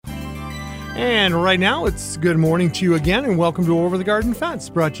And right now, it's good morning to you again, and welcome to Over the Garden Fence,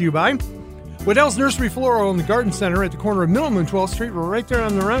 brought to you by Waddell's Nursery Floral and the Garden Center at the corner of Middle and 12th Street. We're right there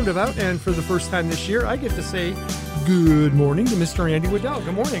on the roundabout, and for the first time this year, I get to say good morning to Mr. Andy Waddell.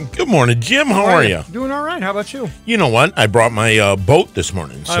 Good morning. Good morning, Jim. How are you? Doing all right. How about you? You know what? I brought my boat this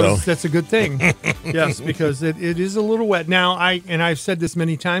morning. So that's a good thing. Yes, because it is a little wet. Now, I've said this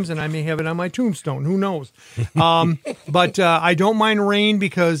many times, and I may have it on my tombstone. Who knows? But I don't mind rain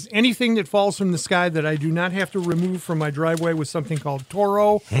because anything that falls from the sky that I do not have to remove from my driveway with something called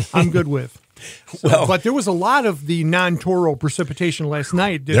Toro, I'm good with. So, but there was a lot of the non-Toro precipitation last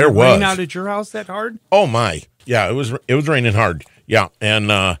night. Did it rain out at your house that hard? Oh, my. Yeah, it was raining hard. Yeah,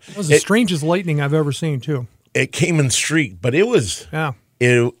 and it was the strangest lightning I've ever seen, too. It came in streak, but it was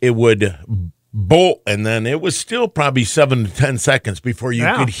it would bolt, and then it was still probably 7 to 10 seconds before you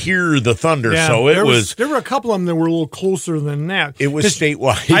could hear the thunder. Yeah. So there were a couple of them that were a little closer than that. It was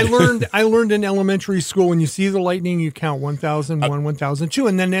statewide. I learned in elementary school, when you see the lightning, you count 1,001, 1,002,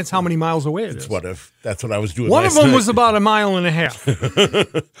 and then that's how many miles away it is. That's what I was doing. One last of them night. was about a mile and a half.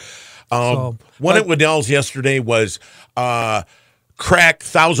 One at Waddell's yesterday was crack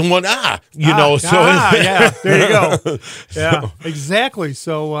 1,001. Yeah, there you go. Yeah, exactly.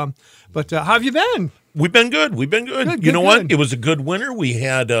 So, but how have you been? We've been good. You know what? It was a good winter. We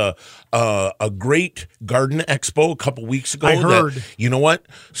had a great garden expo a couple weeks ago. I heard. You know what?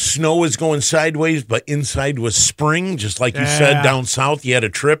 Snow is going sideways, but inside was spring, just like you said. Down south, you had a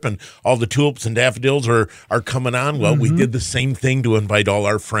trip, and all the tulips and daffodils are coming on. Well, we did the same thing to invite all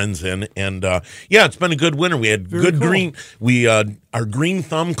our friends in, and it's been a good winter. We had green. Our Green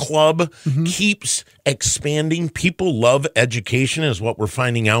Thumb Club keeps expanding. People love education, is what we're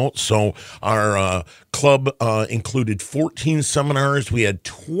finding out. So our club included 14 seminars. We had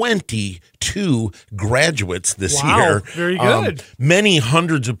 22 graduates this year. Very good. Many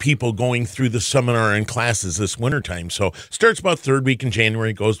hundreds of people going through the seminar and classes this wintertime. So starts about third week in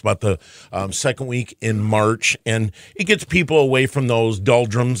January, goes about the second week in March, and it gets people away from those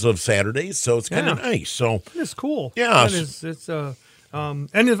doldrums of Saturdays. So it's kind of nice. So it's cool. Yeah. It's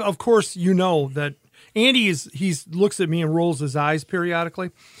and of course, you know that Andy looks at me and rolls his eyes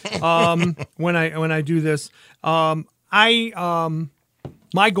periodically when I do this. My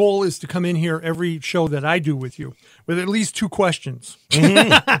goal is to come in here every show that I do with you with at least 2 questions.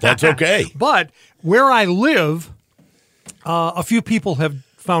 That's okay. But where I live, a few people have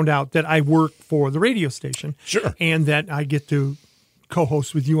found out that I work for the radio station. Sure. And that I get to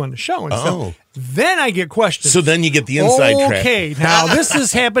co-host with you on the show. And so then I get questions. So then you get the inside track. Okay, now this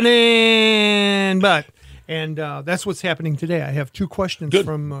is happening, and that's what's happening today. I have 2 questions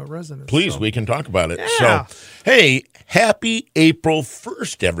from residents. Please, we can talk about it. Yeah. So, hey, happy April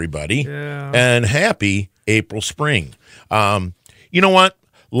 1st, everybody, and happy April spring. You know what?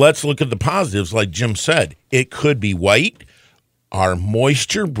 Let's look at the positives. Like Jim said, it could be white. Our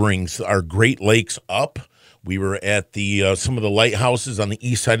moisture brings our Great Lakes up. We were at the some of the lighthouses on the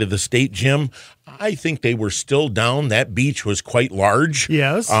east side of the state, Jim. I think they were still down. That beach was quite large.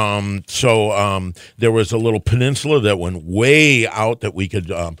 Yes. So there was a little peninsula that went way out that we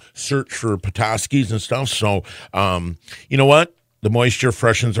could search for Petoskey's and stuff. So you know what? The moisture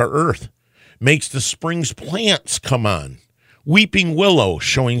freshens our earth, makes the spring's plants come on. Weeping willow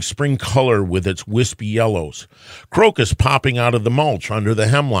showing spring color with its wispy yellows. Crocus popping out of the mulch under the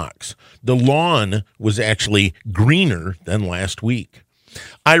hemlocks. The lawn was actually greener than last week.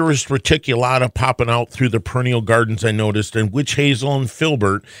 Iris reticulata popping out through the perennial gardens I noticed, and witch hazel and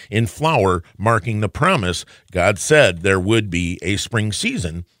filbert in flower, marking the promise God said there would be a spring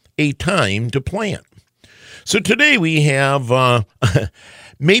season, a time to plant. So today we have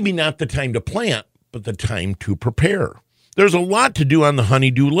maybe not the time to plant, but the time to prepare. There's a lot to do on the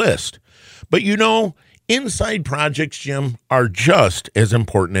honeydew list. But you know, inside projects, Jim, are just as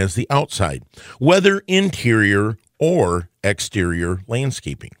important as the outside, whether interior or exterior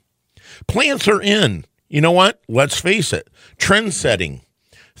landscaping. Plants are in. You know what? Let's face it. Trend-setting,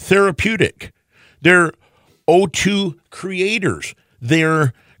 therapeutic. They're O2 creators.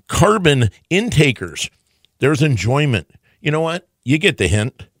 They're carbon intakers. There's enjoyment. You know what? You get the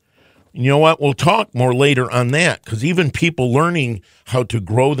hint. You know what? We'll talk more later on that, because even people learning how to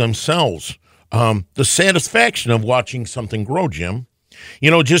grow themselves, the satisfaction of watching something grow, Jim.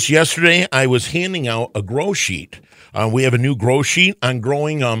 You know, just yesterday I was handing out a grow sheet. We have a new grow sheet on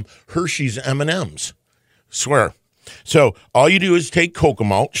growing Hershey's M&Ms. Swear. So all you do is take cocoa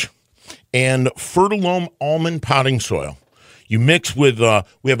mulch and Fertilome almond potting soil. You mix with,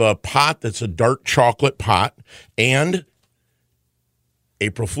 we have a pot that's a dark chocolate pot, and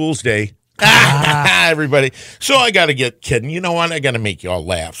April Fool's Day, Everybody. So I got to get kidding. You know what? I got to make you all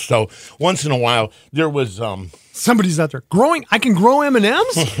laugh. So once in a while, there was somebody's out there growing. I can grow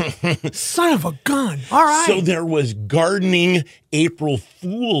M&Ms. Son of a gun! All right. So there was gardening April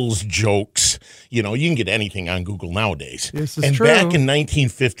Fool's jokes. You know, you can get anything on Google nowadays. This is and true. back in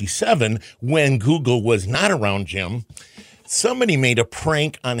 1957, when Google was not around, Jim, somebody made a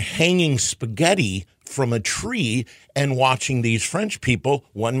prank on hanging spaghetti from a tree and watching these French people,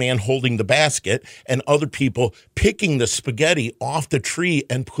 one man holding the basket and other people picking the spaghetti off the tree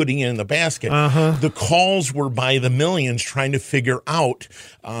and putting it in the basket. The calls were by the millions trying to figure out.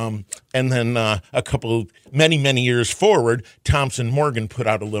 And then many years forward, Thomson Morgan put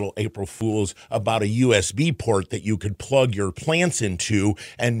out a little April Fool's about a USB port that you could plug your plants into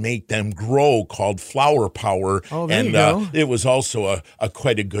and make them grow called Flower Power. Oh, there and you go. It was also a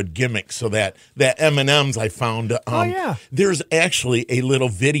quite a good gimmick. So that M&Ms I found. Yeah. There's actually a little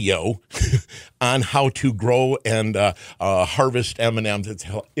video on how to grow and harvest M&Ms.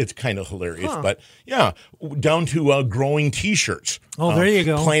 It's kind of hilarious, but yeah, down to growing T-shirts. Oh, there you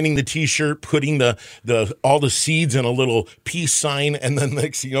go. Planting the T-shirt, putting all the seeds in a little peace sign, and then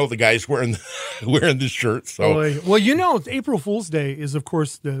next thing you know, the guy's wearing the shirt. So, well, you know, April Fool's Day is, of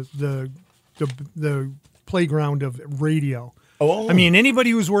course, the playground of radio. Oh. I mean, anybody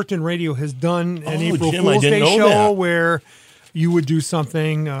who's worked in radio has done an April Jim, Fool's I didn't Day know show that. where you would do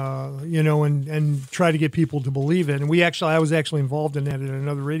something, and try to get people to believe it. And I was actually involved in that at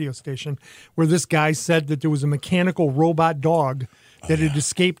another radio station where this guy said that there was a mechanical robot dog that had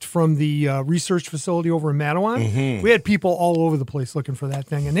escaped from the research facility over in Mattawan. We had people all over the place looking for that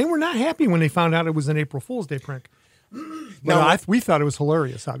thing, and they were not happy when they found out it was an April Fool's Day prank. We thought it was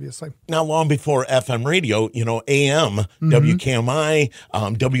hilarious, obviously. Now, long before FM radio, AM, WKMI,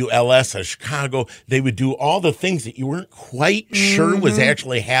 WLS of Chicago, they would do all the things that you weren't quite sure was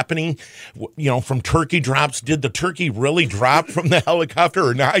actually happening. From turkey drops. Did the turkey really drop from the helicopter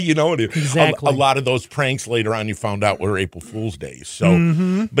or not? Exactly. A lot of those pranks later on you found out were April Fool's Days.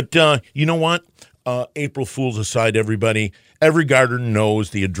 So, but you know what? April Fool's aside, everybody, every gardener knows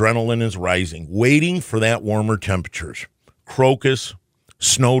the adrenaline is rising, waiting for that warmer temperatures. Crocus,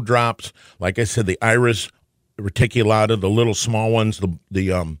 snowdrops, like I said, the iris reticulata, the little small ones,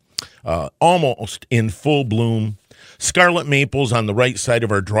 the almost in full bloom. Scarlet maples on the right side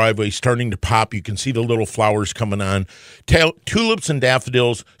of our driveway starting to pop. You can see the little flowers coming on. Tulips and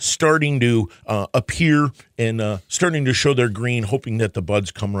daffodils starting to appear and starting to show their green, hoping that the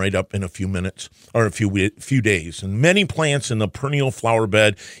buds come right up in a few minutes or a few days. And many plants in the perennial flower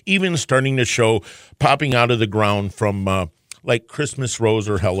bed even starting to show popping out of the ground from like Christmas rose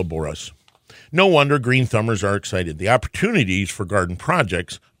or helleborus. No wonder green thumbers are excited. The opportunities for garden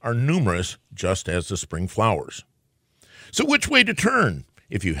projects are numerous, just as the spring flowers. So which way to turn?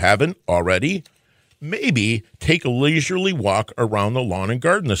 If you haven't already, maybe take a leisurely walk around the lawn and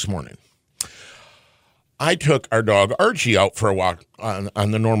garden this morning. I took our dog Archie out for a walk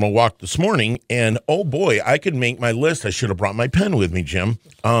on the normal walk this morning, and oh boy, I could make my list. I should have brought my pen with me, Jim.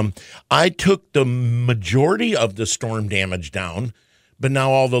 I took the majority of the storm damage down, but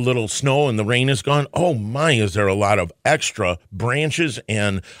now all the little snow and the rain is gone. Oh my, is there a lot of extra branches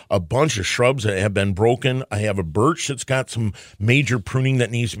and a bunch of shrubs that have been broken. I have a birch that's got some major pruning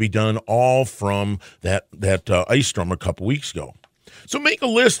that needs to be done, all from that ice storm a couple weeks ago. So make a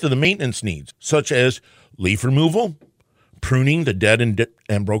list of the maintenance needs, such as leaf removal, pruning the dead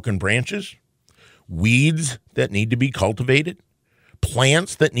and broken branches, weeds that need to be cultivated,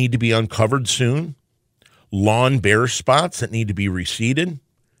 plants that need to be uncovered soon, lawn bare spots that need to be reseeded,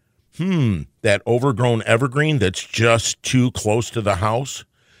 that overgrown evergreen that's just too close to the house,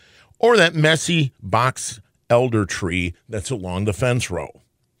 or that messy box elder tree that's along the fence row.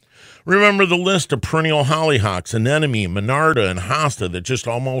 Remember the list of perennial hollyhocks, anemone, monarda, and hosta that just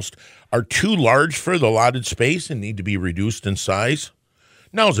almost are too large for the allotted space and need to be reduced in size?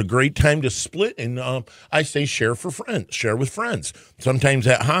 Now is a great time to split, and I say share with friends. Sometimes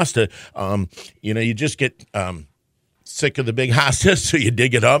that hosta, you just get sick of the big hosta, so you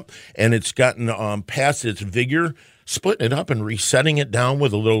dig it up, and it's gotten past its vigor. Splitting it up and resetting it down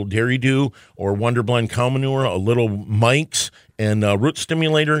with a little Dairy Dew or Wonder Blend cow manure, a little Mike's, and a root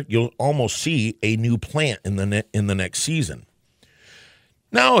stimulator, you'll almost see a new plant in the next season.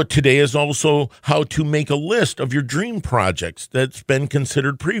 Now, today is also how to make a list of your dream projects that's been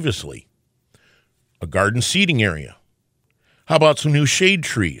considered previously. A garden seating area. How about some new shade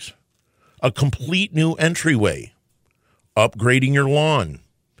trees? A complete new entryway. Upgrading your lawn.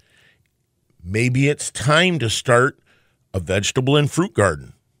 Maybe it's time to start a vegetable and fruit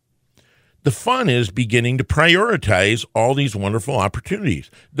garden. the fun is beginning to prioritize all these wonderful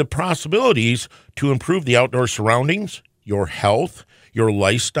opportunities. The possibilities to improve the outdoor surroundings, your health, your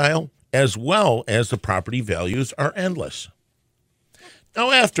lifestyle, as well as the property values are endless.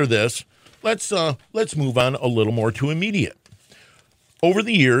 Now, after this, let's move on a little more to immediate. Over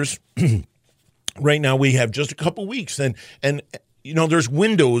the years, right now we have just a couple weeks, and there's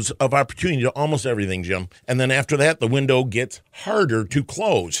windows of opportunity to almost everything, Jim. And then after that, the window gets harder to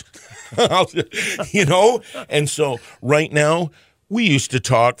close, And so right now, we used to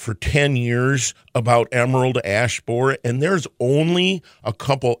talk for 10 years about emerald ash borer, and there's only a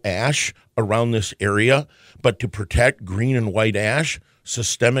couple ash around this area. But to protect green and white ash,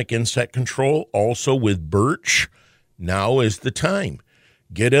 systemic insect control, also with birch, now is the time.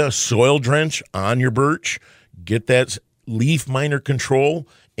 Get a soil drench on your birch, get that leaf miner control,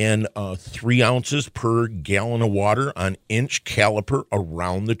 and 3 ounces per gallon of water on inch caliper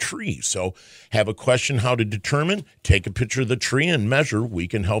around the tree. So have a question how to determine, take a picture of the tree and measure. We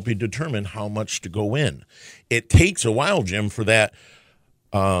can help you determine how much to go in. It takes a while, Jim, for that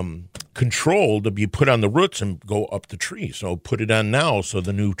control to be put on the roots and go up the tree. So put it on now so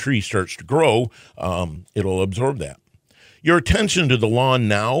the new tree starts to grow. It'll absorb that. Your attention to the lawn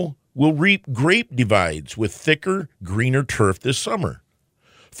now will reap grape divides with thicker, greener turf this summer.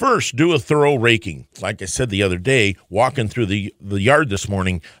 First, do a thorough raking. Like I said the other day, walking through the yard this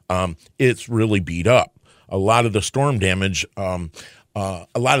morning, it's really beat up. A lot of the storm damage, a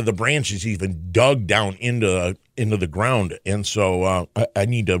lot of the branches even dug down into the ground, and so I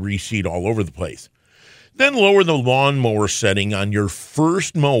need to reseed all over the place. Then lower the lawnmower setting on your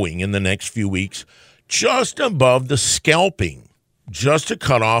first mowing in the next few weeks, just above the scalping, just to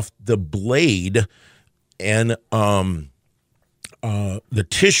cut off the blade and the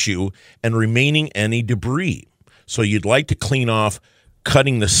tissue and remaining any debris. So you'd like to clean off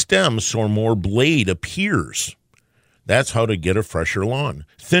cutting the stems so more blade appears. That's how to get a fresher lawn.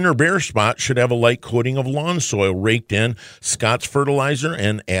 Thinner bare spots should have a light coating of lawn soil raked in, Scott's fertilizer,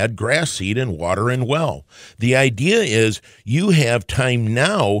 and add grass seed and water in well. The idea is you have time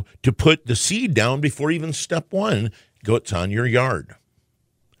now to put the seed down before even step 1 gets on your yard.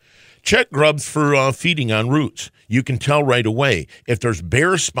 Check grubs for feeding on roots. You can tell right away. If there's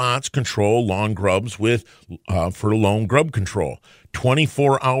bare spots, control lawn grubs for lawn grub control.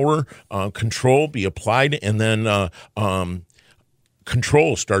 24-hour control be applied, and then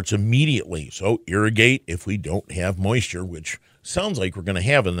control starts immediately. So irrigate if we don't have moisture, which sounds like we're going to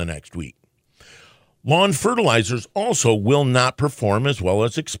have in the next week. Lawn fertilizers also will not perform as well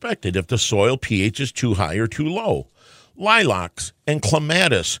as expected if the soil pH is too high or too low. Lilacs and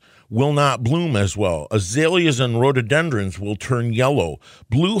clematis will not bloom as well. Azaleas and rhododendrons will turn yellow.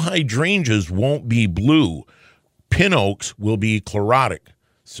 Blue hydrangeas won't be blue. Pin oaks will be chlorotic.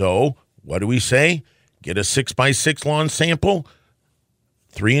 So what do we say? Get a 6x6 lawn sample,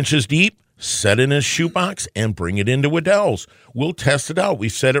 3 inches deep, set it in a shoebox, and bring it into Wedel's. We'll test it out.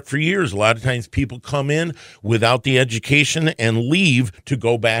 We've said it for years. A lot of times people come in without the education and leave to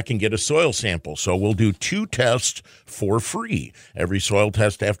go back and get a soil sample. So we'll do 2 tests for free. Every soil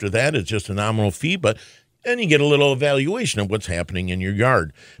test after that is just a nominal fee, but then you get a little evaluation of what's happening in your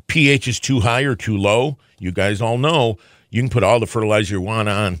yard. pH is too high or too low. You guys all know you can put all the fertilizer you want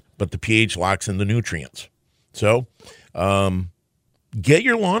on, but the pH locks in the nutrients. So get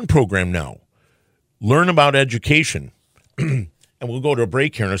your lawn program now. Learn about education. And we'll go to a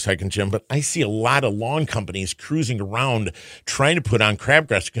break here in a second, Jim, but I see a lot of lawn companies cruising around trying to put on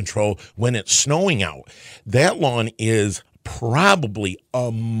crabgrass control when it's snowing out. That lawn is probably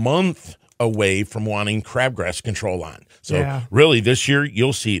a month away from wanting crabgrass control on. So really this year,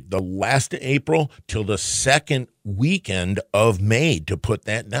 you'll see the last of April till the second weekend of May to put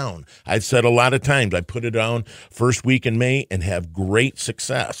that down. I've said a lot of times I put it down first week in May and have great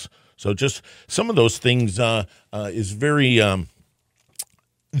success. So just some of those things is very,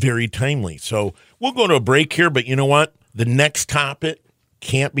 very timely. So we'll go to a break here, but you know what? The next topic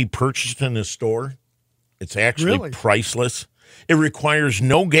can't be purchased in the store. It's actually priceless. It requires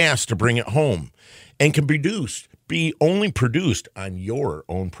no gas to bring it home and can be only produced on your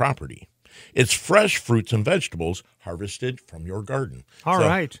own property. It's fresh fruits and vegetables harvested from your garden. All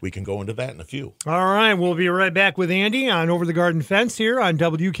right. We can go into that in a few. All right. We'll be right back with Andy on Over the Garden Fence here on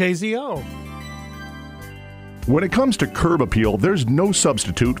WKZO. When it comes to curb appeal, there's no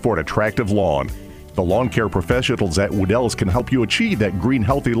substitute for an attractive lawn. The lawn care professionals at Wedel's can help you achieve that green,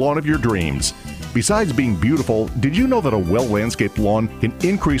 healthy lawn of your dreams. Besides being beautiful, did you know that a well-landscaped lawn can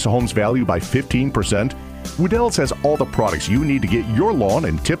increase a home's value by 15%? Wedel's has all the products you need to get your lawn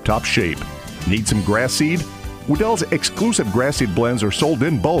in tip-top shape. Need some grass seed? Waddell's exclusive grass seed blends are sold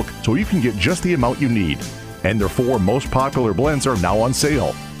in bulk, so you can get just the amount you need. And their 4 most popular blends are now on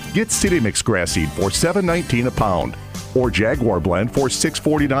sale. Get City Mix grass seed for $7.19 a pound, or Jaguar blend for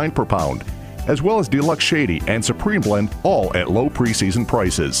 $6.49 per pound, as well as Deluxe Shady and Supreme blend, all at low preseason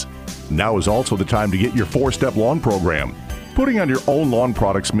prices. Now is also the time to get your 4-step lawn program. Putting on your own lawn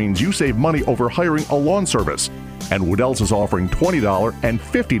products means you save money over hiring a lawn service. And Waddell's is offering $20 and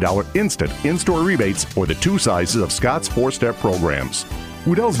 $50 instant in-store rebates for the 2 sizes of Scott's 4-step programs.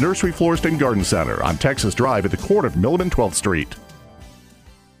 Waddell's Nursery, Florist, and Garden Center on Texas Drive at the corner of Milliman 12th Street.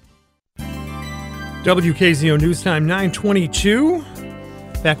 WKZO News Time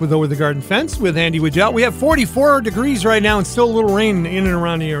 9:22. Back with Over the Garden Fence with Andy Waddell. We have 44 degrees right now and still a little rain in and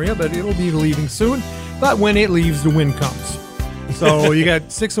around the area, but it'll be leaving soon. But when it leaves, the wind comes. So you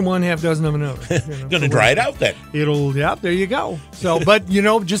got 6 of one, half dozen of another. Going to dry it out then. There you go. So, but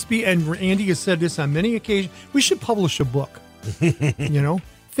just be, and Andy has said this on many occasions, we should publish a book.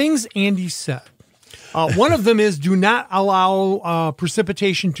 Things Andy said. One of them is do not allow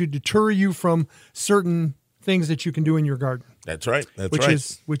precipitation to deter you from certain things that you can do in your garden. That's right. Which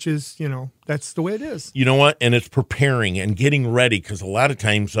is, that's the way it is. You know what? And it's preparing and getting ready, because a lot of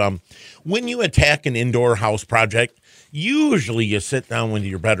times when you attack an indoor house project, usually you sit down with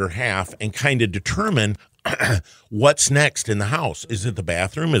your better half and kind of determine what's next in the house. Is it the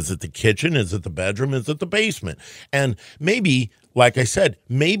bathroom? Is it the kitchen? Is it the bedroom? Is it the basement? And maybe, like I said,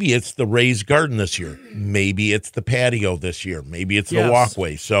 maybe it's the raised garden this year. Maybe it's the patio this year. Maybe it's the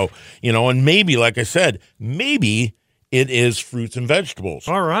walkway. So, and maybe, like I said, maybe it is fruits and vegetables.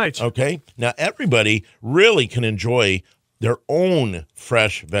 All right. Okay. Now, everybody really can enjoy their own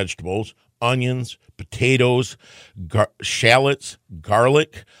fresh vegetables, onions, potatoes, shallots,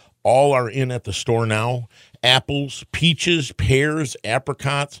 garlic. All are in at the store now. Apples, peaches, pears,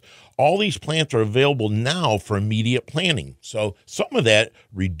 apricots. All these plants are available now for immediate planting. So some of that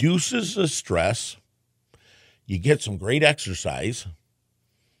reduces the stress. You get some great exercise.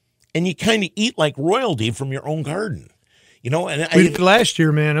 And you kind of eat like royalty from your own garden. And we did last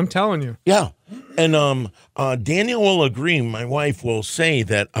year, man, I'm telling you. Yeah. And Danielle will agree, my wife will say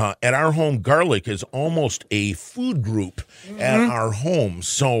that at our home, garlic is almost a food group at our home.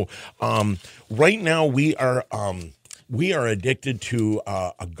 So right now we are addicted to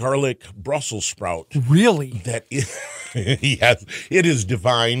a garlic Brussels sprout. Really? That is, yes, it is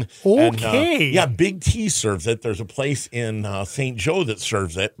divine. Okay. And, Big T serves it. There's a place in St. Joe that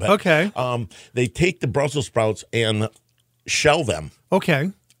serves it. But, okay. They take the Brussels sprouts and shell them.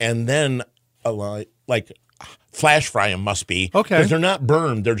 Okay. And then like flash fry them must be. Okay. Because they're not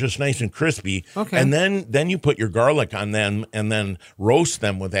burned. They're just nice and crispy. Okay. And then you put your garlic on them and then roast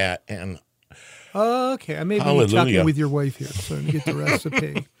them with that. And okay. I may be talking with your wife here so I get the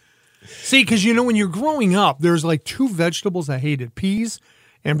recipe. See, because when you're growing up, there's like 2 vegetables I hated, peas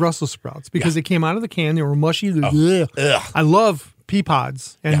and Brussels sprouts, because they came out of the can. They were mushy. Ugh. I love pea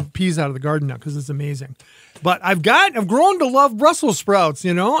pods and peas out of the garden now because it's amazing. But I've grown to love Brussels sprouts,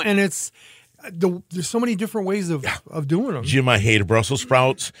 and it's there's so many different ways of doing them. Jim, I hate Brussels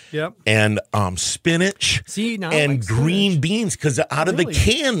sprouts. Yep. And spinach. See, now and like green spinach. Beans, because out of the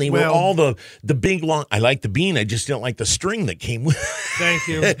can they were all the big long. I like the bean. I just didn't like the string that came with. Thank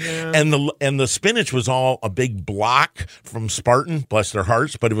you. Yeah. And the spinach was all a big block from Spartan, bless their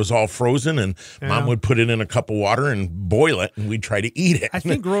hearts, but it was all frozen. And Mom would put it in a cup of water and boil it, and we'd try to eat it. I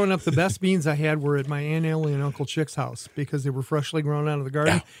think growing up, the best beans I had were at my Aunt Ellie and Uncle Chick's house because they were freshly grown out of the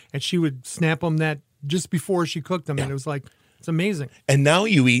garden, and she would snap them that just before she cooked them, and it was like, it's amazing. And now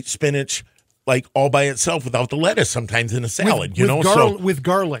you eat spinach like all by itself without the lettuce sometimes in a salad, with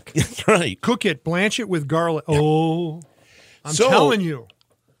garlic. That's right. Cook it, blanch it with garlic. Oh, I'm telling you.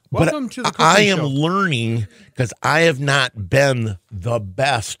 Welcome to the cooking I am show. learning because I have not been the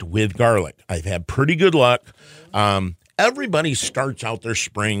best with garlic. I've had pretty good luck. Everybody starts out their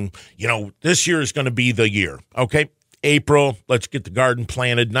spring. This year is going to be the year. Okay. April, let's get the garden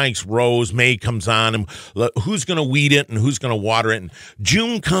planted, nice rows. May comes on, and who's going to weed it and who's going to water it? And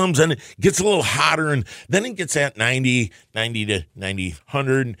June comes and it gets a little hotter, and then it gets at 90 to 90,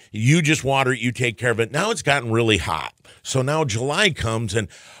 100. You just water it, you take care of it. Now it's gotten really hot. So now July comes, and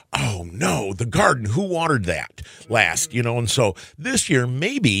oh no, the garden, who watered that last? And so this year,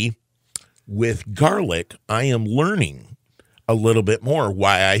 maybe with garlic, I am learning a little bit more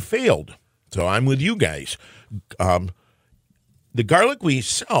why I failed. So I'm with you guys. The garlic we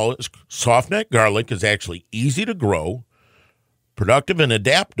sell is soft-neck garlic, is actually easy to grow, productive and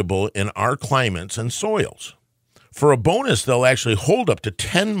adaptable in our climates and soils. For a bonus, they'll actually hold up to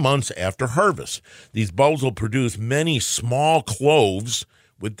 10 months after harvest. These bulbs will produce many small cloves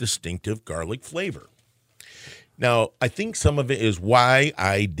with distinctive garlic flavor. Now, I think some of it is why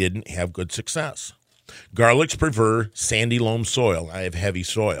I didn't have good success. Garlics prefer sandy loam soil. I have heavy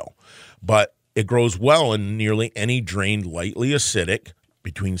soil, but it grows well in nearly any drained, lightly acidic,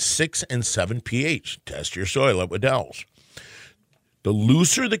 between 6 and 7 pH. Test your soil at Wedel's. The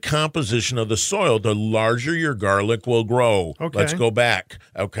looser the composition of the soil, the larger your garlic will grow. Okay. Let's go back,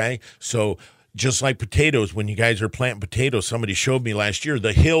 okay? So just like potatoes, when you guys are planting potatoes, somebody showed me last year,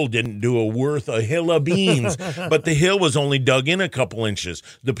 the hill didn't do a hill of beans, but the hill was only dug in a couple inches.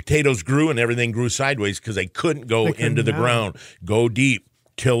 The potatoes grew and everything grew sideways because they couldn't go into the ground. Go deep,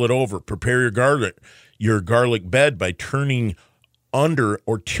 till it over. Prepare your garlic bed by turning under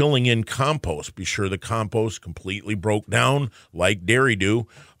or tilling in compost. Be sure the compost completely broke down like dairy do,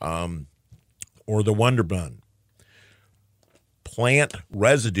 or the Wonder Bun. Plant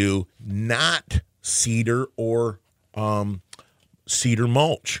residue, not cedar or cedar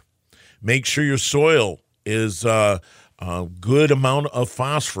mulch. Make sure your soil is a good amount of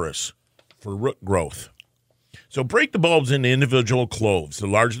phosphorus for root growth. So break the bulbs into individual cloves. The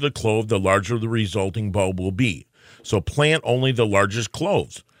larger the clove, the larger the resulting bulb will be. So plant only the largest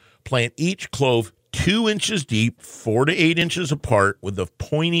cloves. Plant each clove 2 inches deep, 4 to 8 inches apart, with the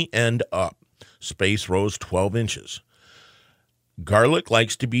pointy end up. Space rows 12 inches. Garlic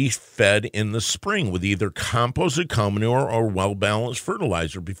likes to be fed in the spring with either composted cow manure or well-balanced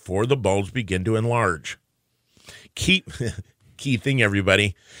fertilizer before the bulbs begin to enlarge. Key thing,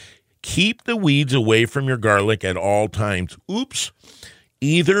 everybody, keep the weeds away from your garlic at all times. Oops.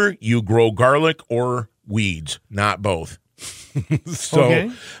 Either you grow garlic or weeds, not both.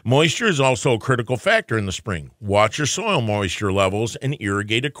 Moisture is also a critical factor in the spring. Watch your soil moisture levels and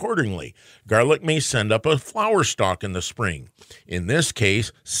irrigate accordingly. Garlic may send up a flower stalk in the spring. In this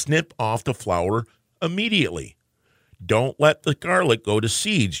case, snip off the flower immediately. Don't let the garlic go to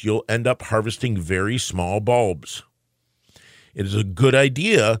seeds. You'll end up harvesting very small bulbs. It is a good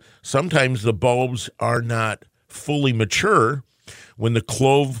idea. Sometimes the bulbs are not fully mature. When the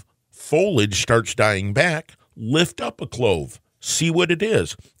clove foliage starts dying back, lift up a clove. See what it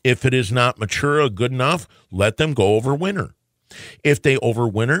is. If it is not mature or good enough, let them go over winter. If they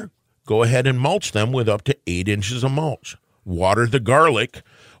overwinter, go ahead and mulch them with up to 8 inches of mulch. Water the garlic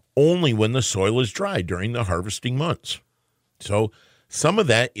only when the soil is dry during the harvesting months. So some of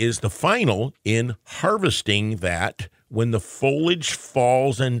that is the final in harvesting that when the foliage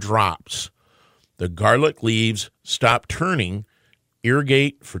falls and drops. The garlic leaves stop turning.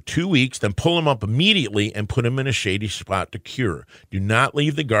 Irrigate for 2 weeks, then pull them up immediately and put them in a shady spot to cure. Do not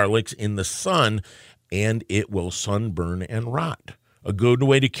leave the garlics in the sun, and it will sunburn and rot. A good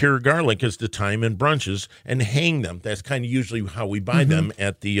way to cure garlic is to tie them in bunches and hang them. That's kind of usually how we buy them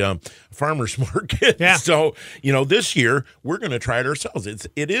at the farmer's market. Yeah. So, this year we're going to try it ourselves.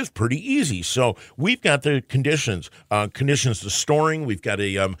 It is pretty easy. So we've got the conditions to storing. We've got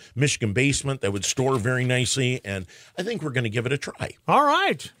a Michigan basement that would store very nicely, and I think we're going to give it a try. All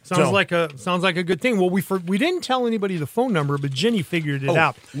right. Sounds like a good thing. Well, we didn't tell anybody the phone number, but Jenny figured it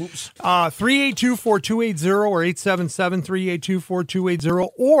out. Whoops. 382-4280 or 877-382-4280.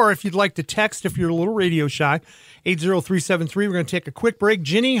 Or if you'd like to text, if you're a little radio shy, 80373. We're going to take a quick break.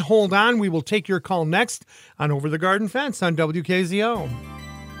 Ginny, hold on. We will take your call next on Over the Garden Fence on WKZO.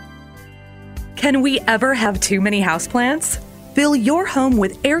 Can we ever have too many houseplants? Fill your home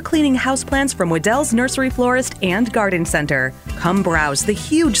with air cleaning houseplants from Wedel's Nursery Florist and Garden Center. Come browse the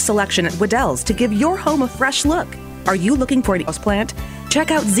huge selection at Wedel's to give your home a fresh look. Are you looking for a houseplant?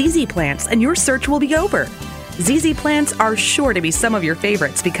 Check out ZZ Plants and your search will be over. ZZ Plants are sure to be some of your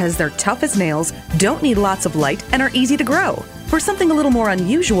favorites because they're tough as nails, don't need lots of light, and are easy to grow. For something a little more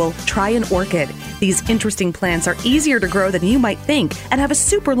unusual, try an orchid. These interesting plants are easier to grow than you might think and have a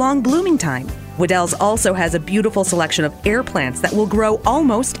super long blooming time. Wedel's also has a beautiful selection of air plants that will grow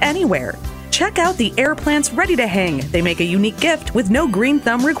almost anywhere. Check out the air plants ready to hang. They make a unique gift with no green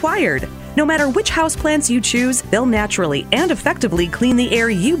thumb required. No matter which houseplants you choose, they'll naturally and effectively clean the air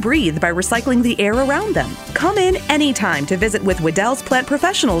you breathe by recycling the air around them. Come in anytime to visit with Wedel's plant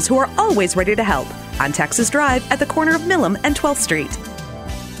professionals who are always ready to help on Texas Drive at the corner of Millam and 12th Street.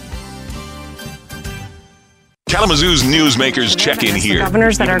 Kalamazoo's newsmakers check in here.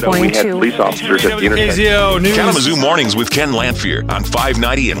 Governors that are going to police officers at the WKZO News. Kalamazoo Mornings with Ken Lanphier on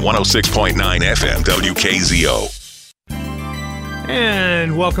 590 and 106.9 FM WKZO.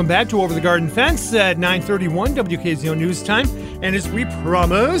 And welcome back to Over the Garden Fence at 9:31 WKZO News Time. And as we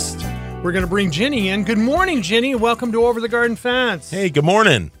promised, we're going to bring Ginny in. Good morning, Ginny. Welcome to Over the Garden Fence. Hey, good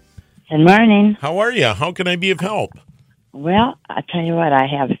morning. Good morning. How are you? How can I be of help? Well, I tell you what, I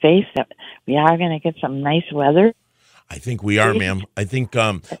have faith that we are going to get some nice weather. I think we are, ma'am. I think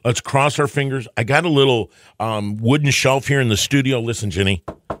let's cross our fingers. I got a little wooden shelf here in the studio. Listen, Jenny,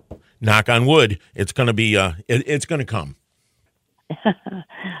 knock on wood. It's going to be. It's going to come.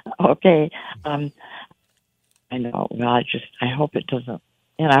 Okay. I know. Well, I hope it doesn't.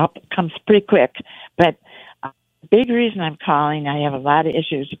 I hope it comes pretty quick. But the big reason I'm calling, I have a lot of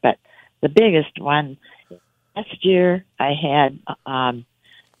issues, but the biggest one, last year I had a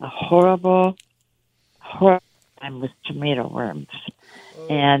horrible time with tomato worms.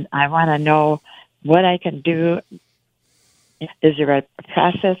 And I want to know what I can do. Is there a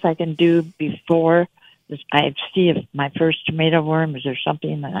process I can do before I see if my first tomato worm, is there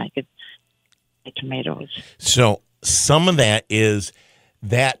something that I could get tomatoes? So some of that is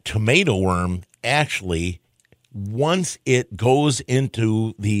that tomato worm actually, once it goes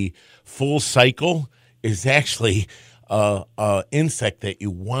into the full cycle, is actually a insect that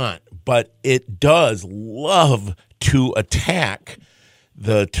you want, but it does love to attack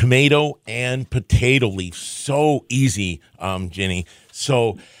the tomato and potato leaf. So easy, Jenny.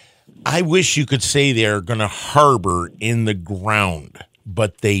 So I wish you could say they're going to harbor in the ground,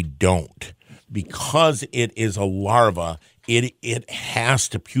 but they don't. Because it is a larva, it has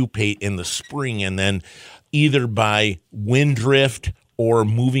to pupate in the spring, and then either by wind drift or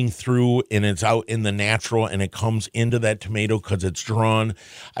moving through, and it's out in the natural and it comes into that tomato because it's drawn.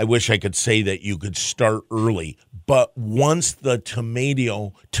 I wish I could say that you could start early, but once the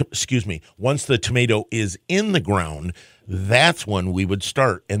tomato is in the ground, that's when we would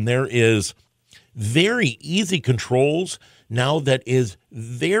start. And there is very easy controls now that is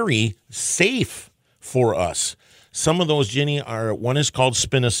very safe for us. Some of those, Jenny, one is called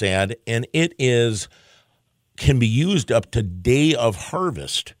spinosad, and it can be used up to day of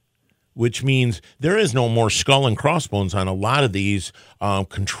harvest, which means there is no more skull and crossbones on a lot of these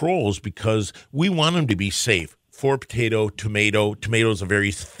controls because we want them to be safe. For potato, tomato is a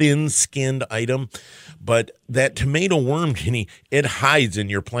very thin-skinned item, but that tomato worm, Jenny, it hides in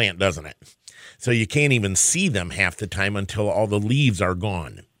your plant, doesn't it? So you can't even see them half the time until all the leaves are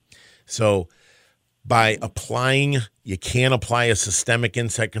gone. So by applying, you can't apply a systemic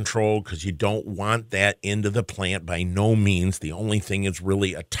insect control because you don't want that into the plant by no means. The only thing is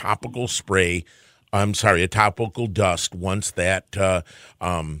really a topical spray. A topical dust once that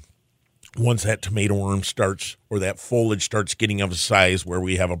tomato worm starts or that foliage starts getting of a size where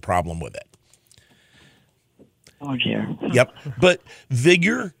we have a problem with it. Oh, dear. Yep. But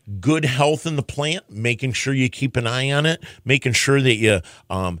vigor, good health in the plant, making sure you keep an eye on it, making sure that you,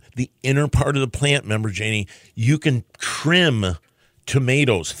 the inner part of the plant, remember, Janie, you can trim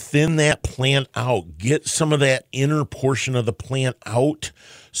tomatoes, thin that plant out, get some of that inner portion of the plant out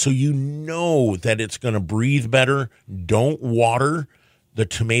so you know that it's going to breathe better. Don't water the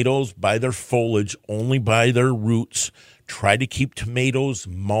tomatoes by their foliage, only by their roots. Try to keep tomatoes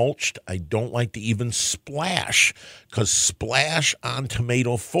mulched. I don't like to even splash because splash on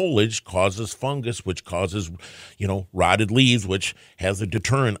tomato foliage causes fungus, which causes, rotted leaves, which has a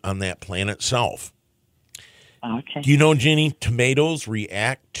deterrent on that plant itself. Okay. Do you know, Jenny, tomatoes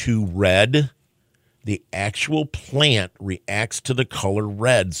react to red? The actual plant reacts to the color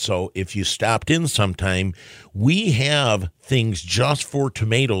red. So if you stopped in sometime, we have things just for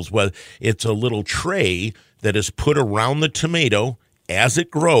tomatoes. Well, it's a little tray that is put around the tomato as it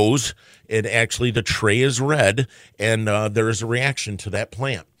grows. The tray is red, and there is a reaction to that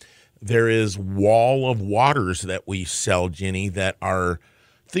plant. There is wall of waters that we sell, Jenny, that are,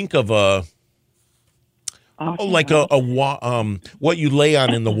 think of what you lay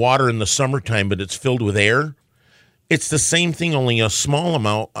on in the water in the summertime, but it's filled with air. It's the same thing, only a small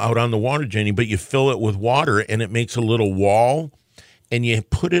amount out on the water, Jenny, but you fill it with water, and it makes a little wall. And you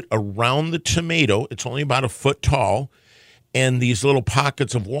put it around the tomato. It's only about a foot tall. And these little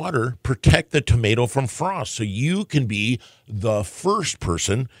pockets of water protect the tomato from frost. So you can be the first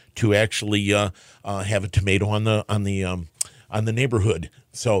person to actually have a tomato on the neighborhood.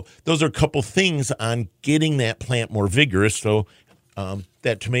 So those are a couple things on getting that plant more vigorous. So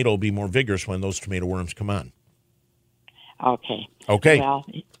that tomato will be more vigorous when those tomato worms come on. Okay. Well,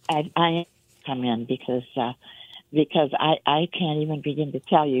 I come in because I can't even begin to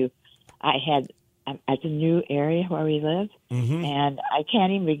tell you. It's a new area where we live, and I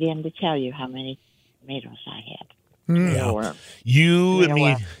can't even begin to tell you how many tomatoes I had. Yeah. You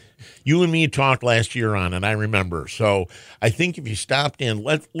and me talked last year on it, I remember. So I think if you stopped in,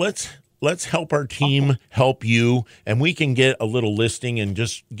 let's help our team help you, and we can get a little listing and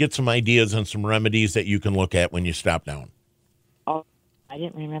just get some ideas and some remedies that you can look at when you stop down. I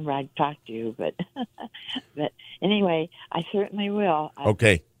didn't remember I'd talked to you, but anyway, I certainly will.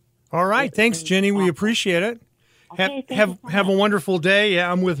 Okay. All right. Thanks, Jenny. We appreciate it. Okay, thank you so Have a much. wonderful day.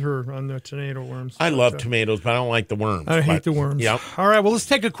 Yeah, I'm with her on the tomato worms. I But, love tomatoes, but I don't like the worms. I hate But- the worms. Yep. All right, well, let's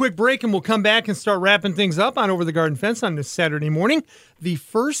take a quick break and we'll come back and start wrapping things up on Over the Garden Fence on this Saturday morning, the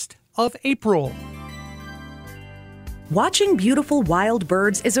 1st of April. Watching beautiful wild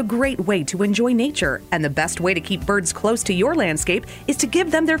birds is a great way to enjoy nature, and the best way to keep birds close to your landscape is to give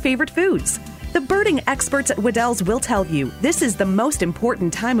them their favorite foods. The birding experts at Waddell's will tell you this is the most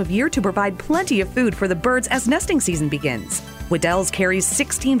important time of year to provide plenty of food for the birds as nesting season begins. Waddell's carries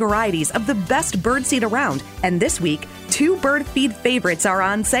 16 varieties of the best bird seed around, and this week, 2 bird feed favorites are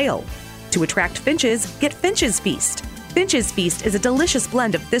on sale. To attract finches, get Finch's Feast. Finch's Feast is a delicious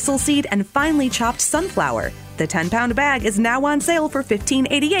blend of thistle seed and finely chopped sunflower. The 10-pound bag is now on sale for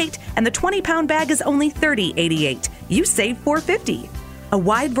 $15.88, and the 20-pound bag is only $30.88. You save $4.50. A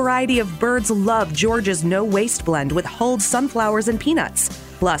wide variety of birds love George's No Waste blend with hulled sunflowers and peanuts.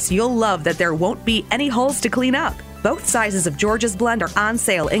 Plus, you'll love that there won't be any hulls to clean up. Both sizes of George's blend are on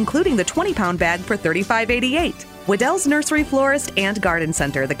sale, including the 20-pound bag for $35.88. Waddell's Nursery Florist and Garden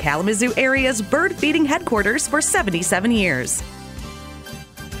Center, the Kalamazoo area's bird feeding headquarters for 77 years.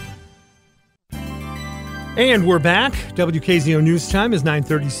 And we're back. WKZO News Time is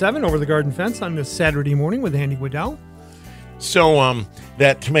 9:37 Over the Garden Fence on this Saturday morning with Andy Waddell. So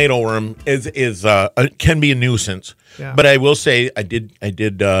that tomato worm is can be a nuisance. Yeah. But I will say I did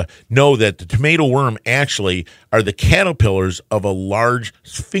know that the tomato worm actually are the caterpillars of a large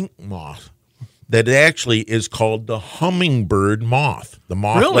sphinx moth that actually is called the hummingbird moth. The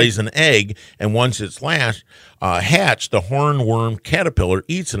moth Really? lays an egg, and once it's hatched, the hornworm caterpillar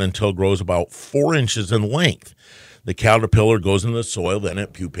eats it until it grows about 4 inches in length. The caterpillar goes in the soil, then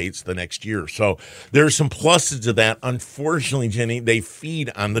it pupates the next year. So there's some pluses to that. Unfortunately, Jenny, they feed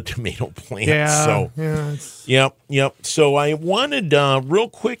on the tomato plants. Yeah. So Yeah. Yep. So I wanted real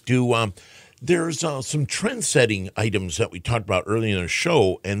quick to there's some trend-setting items that we talked about earlier in the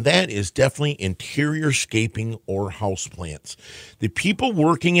show, and that is definitely interior scaping or houseplants. The people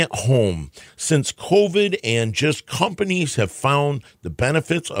working at home since COVID and just companies have found the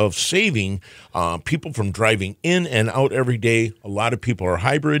benefits of saving people from driving in and out every day. A lot of people are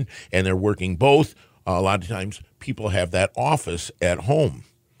hybrid, and they're working both. A lot of times people have that office at home.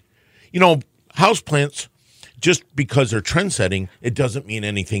 You know, houseplants, just because they're trend setting, it doesn't mean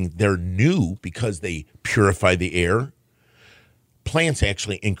anything. They're new because they purify the air. Plants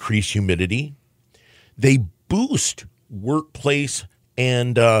actually increase humidity. They boost workplace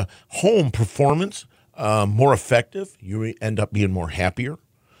and home performance more effective. You end up being more happier.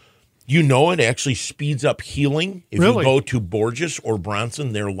 You know, it actually speeds up healing. If Really? you go to Borges or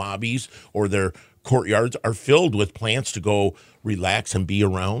Bronson, their lobbies or their courtyards are filled with plants to go relax and be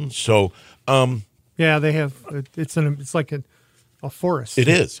around. So, Yeah, they have. It's like a forest. It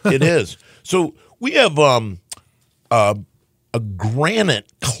is. So we have a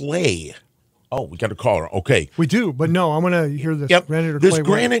granite clay. Oh, we got a caller. Okay. We do, but no, I'm going to hear this Yep. granite or This clay.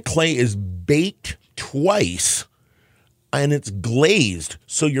 granite clay is baked twice, and it's glazed,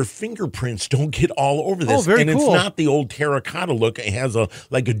 so your fingerprints don't get all over this. Oh, very and cool. it's not the old terracotta look. It has a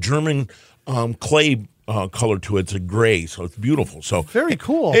German clay color to it. It's a gray, so it's beautiful. So Very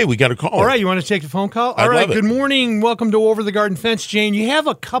cool. Hey, we got a caller. All right, you want to take the phone call? I'd All right, love it. good morning. Welcome to Over the Garden Fence, Jane. You have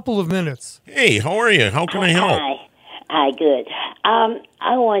a couple of minutes. Hey, how are you? How can I help? Hi, good.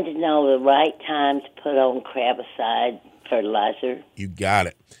 I wanted to know the right time to put on Crabicide fertilizer. You got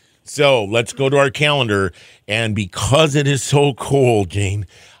it. So let's go to our calendar. And because it is so cold, Jane,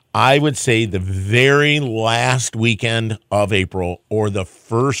 I would say the very last weekend of April or the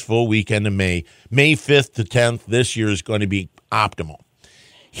first full weekend of May, May 5th to 10th, this year is going to be optimal.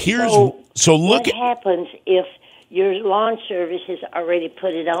 So look what at happens if your lawn service has already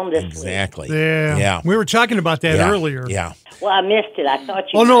put it on this week? exactly. Yeah. We were talking about that Yeah. earlier. Yeah. Well, I missed it. I thought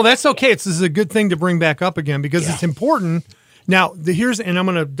you. Oh, no, that's okay. This is a good thing to bring back up again because Yeah. it's important. Now, and I'm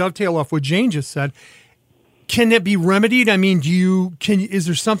going to dovetail off what Jane just said. Can it be remedied? I mean, is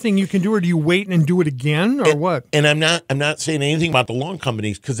there something you can do, or do you wait and do it again, or what? And I'm not saying anything about the lawn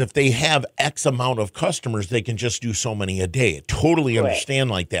companies because if they have X amount of customers, they can just do so many a day. I totally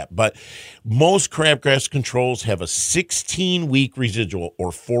understand like that. But most crabgrass controls have a 16-week residual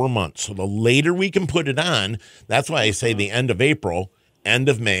or 4 months. So the later we can put it on, that's why I say the end of April, end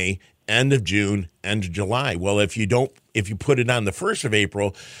of May, end of June, end of July. Well, if you put it on the 1st of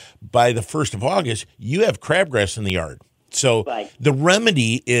April, by the 1st of August, you have crabgrass in the yard. So the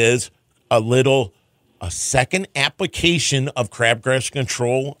remedy is a second application of crabgrass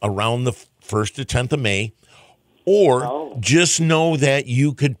control around the 1st to 10th of May, Or just know that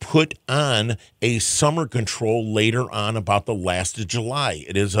you could put on a summer control later on about the last of July.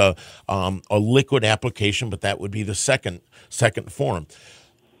 It is a liquid application, but that would be the second form.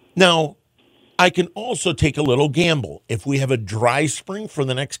 Now, I can also take a little gamble. If we have a dry spring for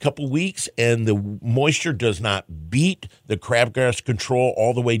the next couple weeks and the moisture does not beat the crabgrass control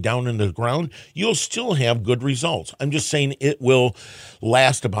all the way down into the ground, you'll still have good results. I'm just saying it will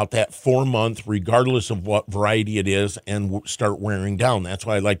last about that 4 month, regardless of what variety it is, and start wearing down. That's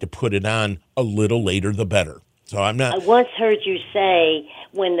why I like to put it on a little later, the better. So I'm not. I once heard you say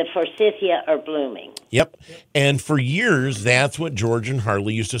when the forsythia are blooming. Yep. And for years, that's what George and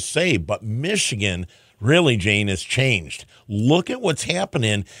Harley used to say. But Michigan, really, Jane, has changed. Look at what's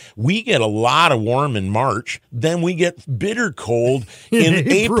happening. We get a lot of warm in March. Then we get bitter cold in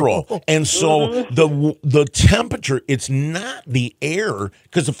April. And so the temperature, it's not the air.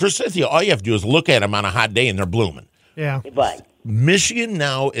 Because the forsythia, all you have to do is look at them on a hot day and they're blooming. Yeah. Right. Michigan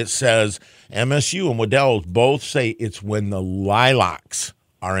now, it says, MSU and Waddell both say it's when the lilacs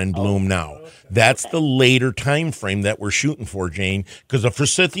are in bloom now. That's the later time frame that we're shooting for, Jane, because the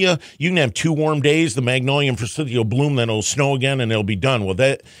forsythia, you can have 2 warm days, the magnolia and forsythia will bloom, then it'll snow again and it'll be done. Well,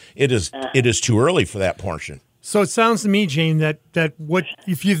 it is too early for that portion. So it sounds to me, Jane, that what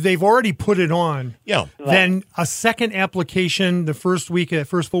if they've already put it on, then a second application the first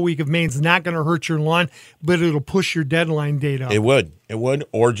full week of May is not going to hurt your lawn, but it'll push your deadline date up. It would,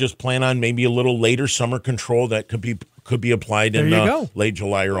 or just plan on maybe a little later summer control that could be applied in late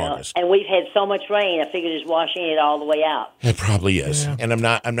July or August. And we've had so much rain, I figured it's washing it all the way out. It probably is, and I'm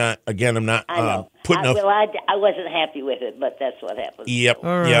not putting up. Well, I wasn't happy with it, but that's what happened. Yep,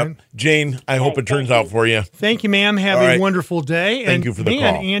 yep. Jane, I hope it turns out for you. Thank you, ma'am. Have a wonderful day. Thank you for the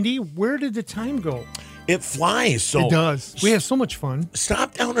call. Andy, where did the time go? It flies. So it does. We have so much fun.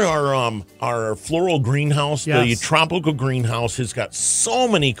 Stop down at our floral greenhouse. Yes. The tropical greenhouse has got so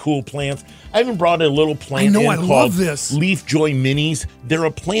many cool plants. I even brought a little plant I called love this. Leaf Joy Minis. They're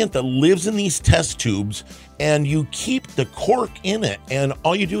a plant that lives in these test tubes, and you keep the cork in it, and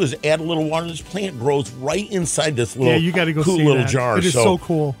all you do is add a little water. This plant grows right inside this little you got to go cool see little that. jar. It is so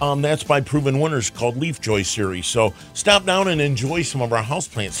cool. That's by Proven Winners, called Leaf Joy Series. So stop down and enjoy some of our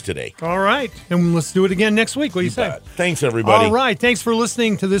houseplants today. All right, and let's do it again next week. What do you say? Thanks, everybody. All right, thanks for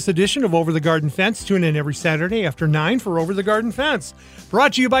listening to this edition of Over the Garden Fence. Tune in every Saturday after 9 for Over the Garden Fence.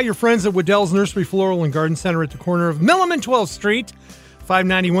 Brought to you by your friends at Waddell's Nursery Floral and Garden Center at the corner of Millam and 12th Street.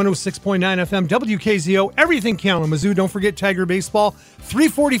 590 106.9 FM, WKZO, everything Kalamazoo. Don't forget Tiger Baseball,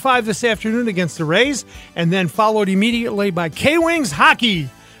 3:45 this afternoon against the Rays, and then followed immediately by K-Wings Hockey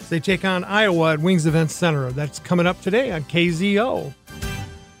as they take on Iowa at Wings Event Center. That's coming up today on KZO.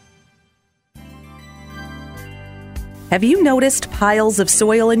 Have you noticed piles of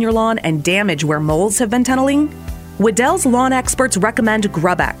soil in your lawn and damage where molds have been tunneling? Waddell's lawn experts recommend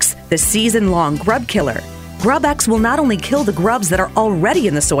GrubX, the season-long grub killer. GrubX will not only kill the grubs that are already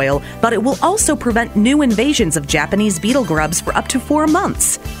in the soil, but it will also prevent new invasions of Japanese beetle grubs for up to 4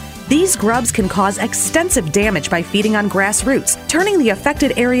 months. These grubs can cause extensive damage by feeding on grass roots, turning the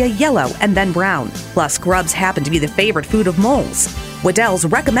affected area yellow and then brown. Plus, grubs happen to be the favorite food of moles. Waddell's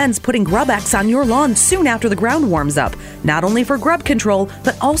recommends putting GrubX on your lawn soon after the ground warms up, not only for grub control,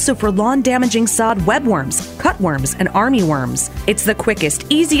 but also for lawn-damaging sod webworms, cutworms, and armyworms. It's the quickest,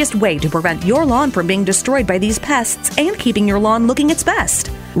 easiest way to prevent your lawn from being destroyed by these pests and keeping your lawn looking its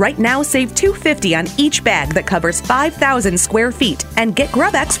best. Right now, save $2.50 on each bag that covers 5,000 square feet and get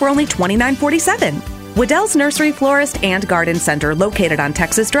GrubX for only $29.47. Waddell's Nursery Florist and Garden Center, located on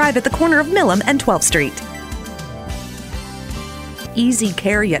Texas Drive at the corner of Millam and 12th Street. Easy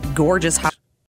care yet gorgeous house.